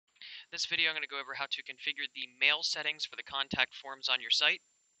This video I'm going to go over how to configure the mail settings for the contact forms on your site.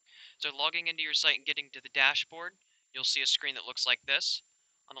 So logging into your site and getting to the dashboard, you'll see a screen that looks like this.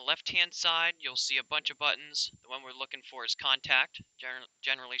 On the left hand side, you'll see a bunch of buttons. The one we're looking for is contact,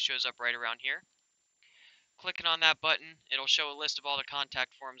 generally shows up right around here. Clicking on that button, it'll show a list of all the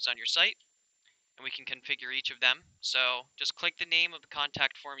contact forms on your site, and we can configure each of them. So just click the name of the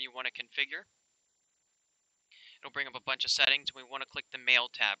contact form you want to configure. It'll bring up a bunch of settings, and we want to click the mail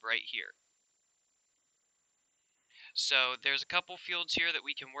tab right here. So there's a couple fields here that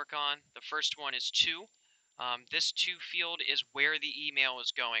we can work on. The first one is to. This to field is where the email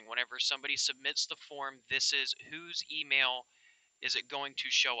is going. Whenever somebody submits the form, this is whose email is it going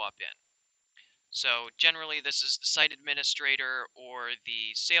to show up in. So generally this is the site administrator or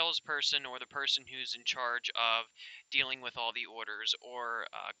the salesperson or the person who's in charge of dealing with all the orders, or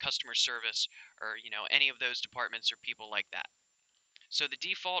customer service, or any of those departments or people like that. So the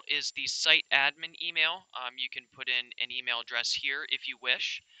default is the site admin email. You can put in an email address here if you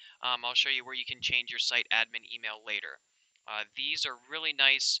wish. I'll show you where you can change your site admin email later. These are really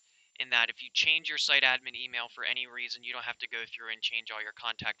nice in that if you change your site admin email for any reason, you don't have to go through and change all your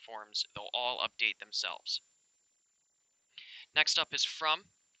contact forms. They'll all update themselves. Next up is from.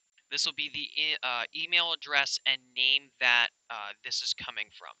 This will be the email address and name that this is coming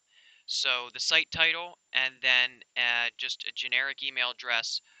from. So the site title, and then just a generic email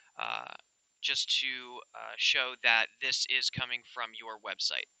address, just to show that this is coming from your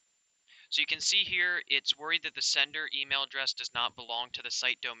website. So you can see here it's worried that the sender email address does not belong to the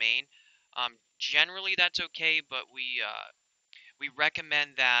site domain. Generally that's okay, but we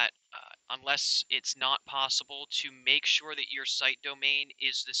recommend that unless it's not possible, to make sure that your site domain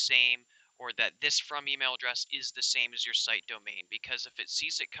is the same, or that this from email address is the same as your site domain, because if it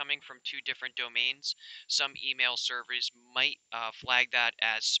sees it coming from two different domains, some email servers might flag that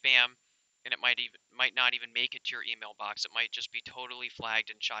as spam, and it might not even make it to your email box. It might just be totally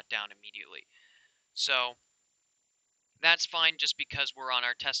flagged and shot down immediately. So that's fine just because we're on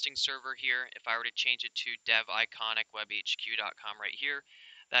our testing server here. If I were to change it to dev-iconic-webhq.com right here,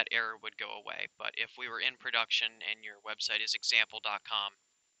 that error would go away. But if we were in production and your website is example.com,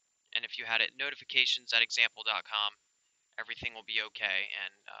 and if you had it notifications at example.com, everything will be okay,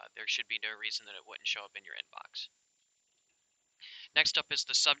 and there should be no reason that it wouldn't show up in your inbox. Next up is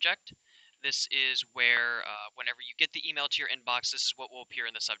the subject. This is where whenever you get the email to your inbox, this is what will appear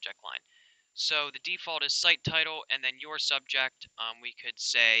in the subject line. So the default is site title, and then your subject. We could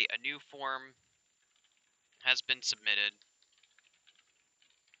say a new form has been submitted.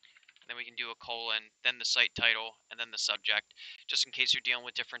 And then we can do a colon, then the site title, and then the subject, just in case you're dealing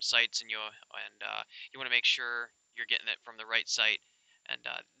with different sites and you want to make sure you're getting it from the right site. And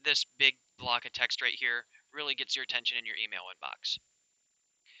this big block of text right here really gets your attention in your email inbox.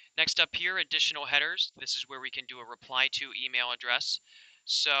 Next up here, additional headers. This is where we can do a reply to email address.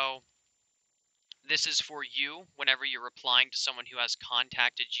 So this is for you whenever you're replying to someone who has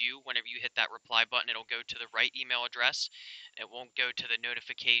contacted you. Whenever you hit that reply button, it'll go to the right email address. It won't go to the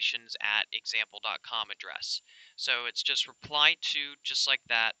notifications at example.com address. So it's just reply to, just like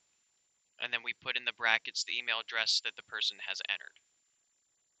that, and then we put in the brackets the email address that the person has entered.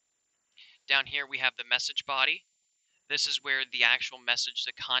 Down here we have the message body. This is where the actual message,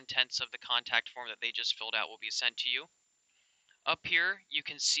 the contents of the contact form that they just filled out, will be sent to you. Up here, you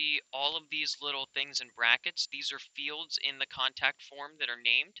can see all of these little things in brackets. These are fields in the contact form that are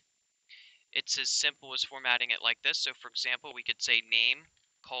named. It's as simple as formatting it like this. So for example, we could say name,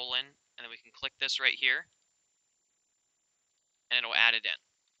 colon, and then we can click this right here, and it'll add it in.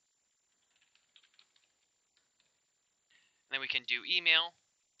 And then we can do email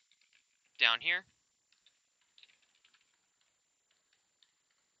down here.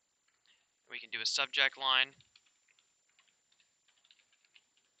 We can do a subject line.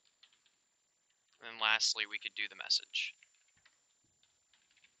 And then lastly, we could do the message.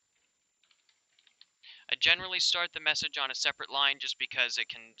 I generally start the message on a separate line just because it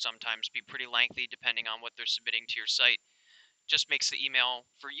can sometimes be pretty lengthy depending on what they're submitting to your site. Just makes the email,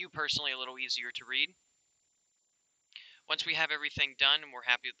 for you personally, a little easier to read. Once we have everything done and we're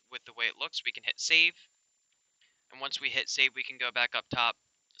happy with the way it looks, we can hit save. And once we hit save, we can go back up top.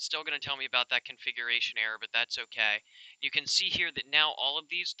 Still going to tell me about that configuration error, but that's okay. You can see here that now all of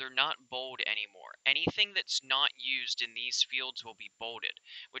these, they're not bold anymore. Anything that's not used in these fields will be bolded,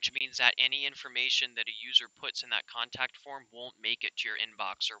 which means that any information that a user puts in that contact form won't make it to your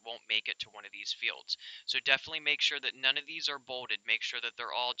inbox or won't make it to one of these fields. So definitely make sure that none of these are bolded. Make sure that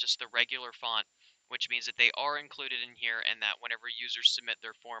they're all just the regular font, which means that they are included in here, and that whenever users submit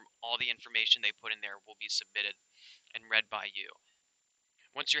their form, all the information they put in there will be submitted and read by you.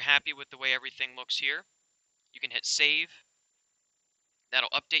 Once you're happy with the way everything looks here, you can hit save. That'll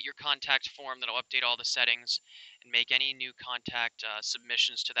update your contact form, that'll update all the settings, and make any new contact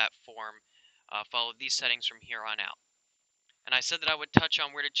submissions to that form follow these settings from here on out. And I said that I would touch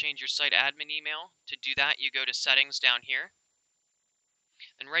on where to change your site admin email. To do that, you go to settings down here.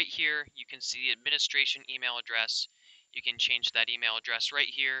 And right here, you can see the administration email address. You can change that email address right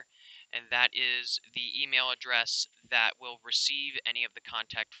here. And that is the email address that will receive any of the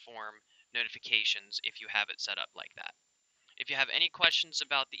contact form notifications if you have it set up like that. If you have any questions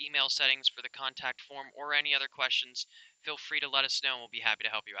about the email settings for the contact form or any other questions, feel free to let us know and we'll be happy to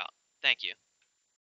help you out. Thank you.